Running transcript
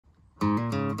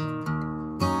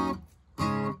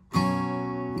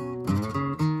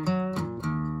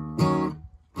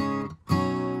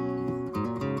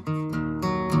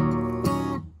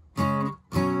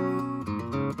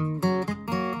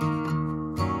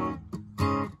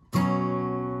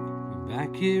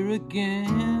here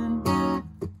again.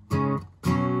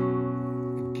 I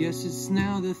guess it's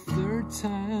now the third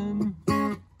time,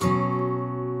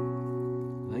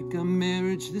 like a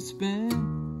marriage that's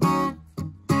been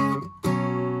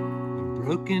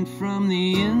broken from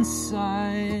the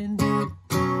inside.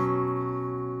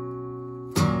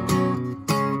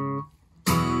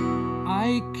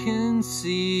 I can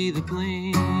see the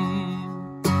blame.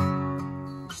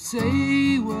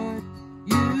 Say what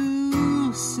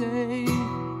you say,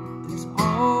 it's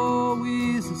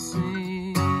always the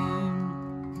same.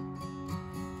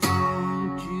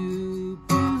 Don't you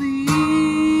believe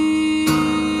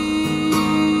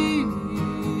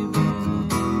in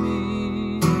me?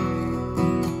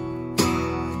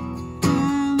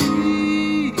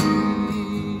 Believe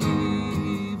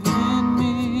in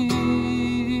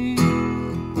me.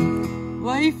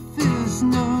 Life is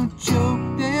no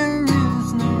joke, there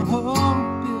is no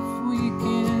hope if we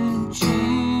can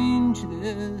change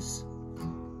this.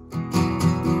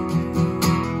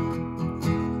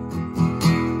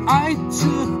 I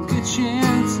took a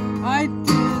chance, I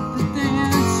did the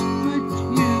dance, but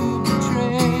you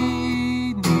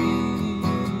betrayed me.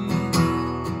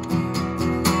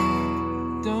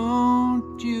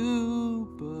 Don't you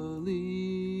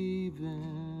believe in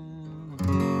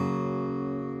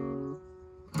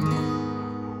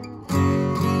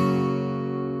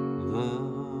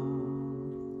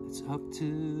love? It's up to you.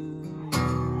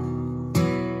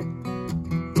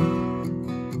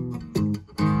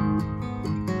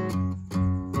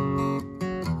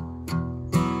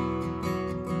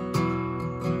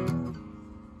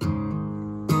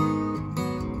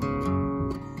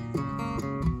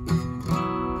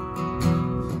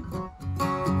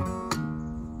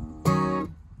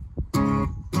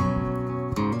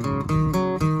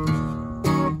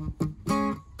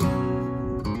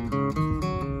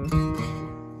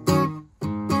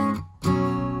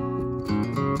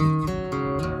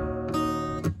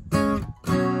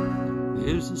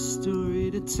 There's a story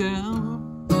to tell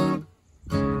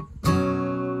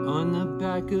on the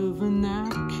back of a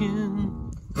napkin.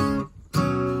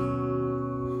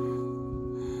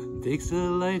 Takes a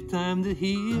lifetime to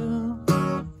heal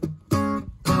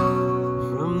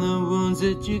from the wounds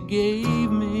that you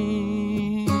gave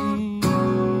me.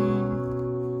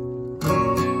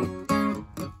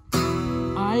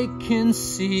 I can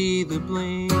see the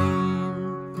blame.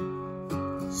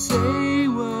 Say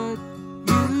what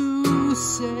you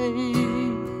say,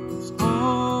 it's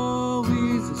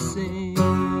always the same.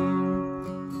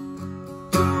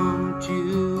 Don't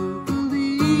you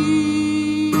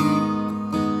believe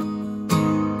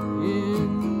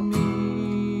in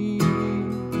me?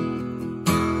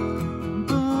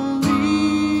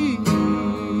 Believe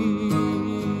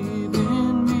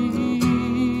in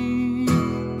me.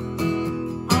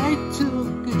 I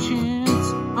took a chance,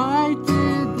 I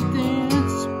did the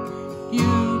dance,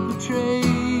 you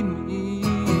betrayed me.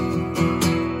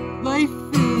 Life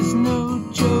is no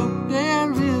joke,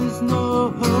 there is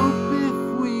no hope if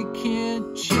we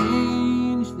can't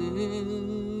change this.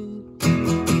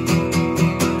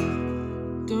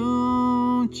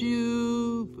 Don't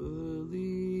you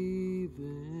believe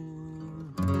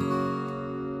in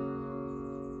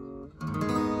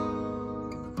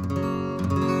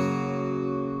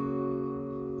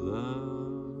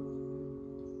love?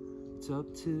 It's up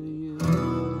to you.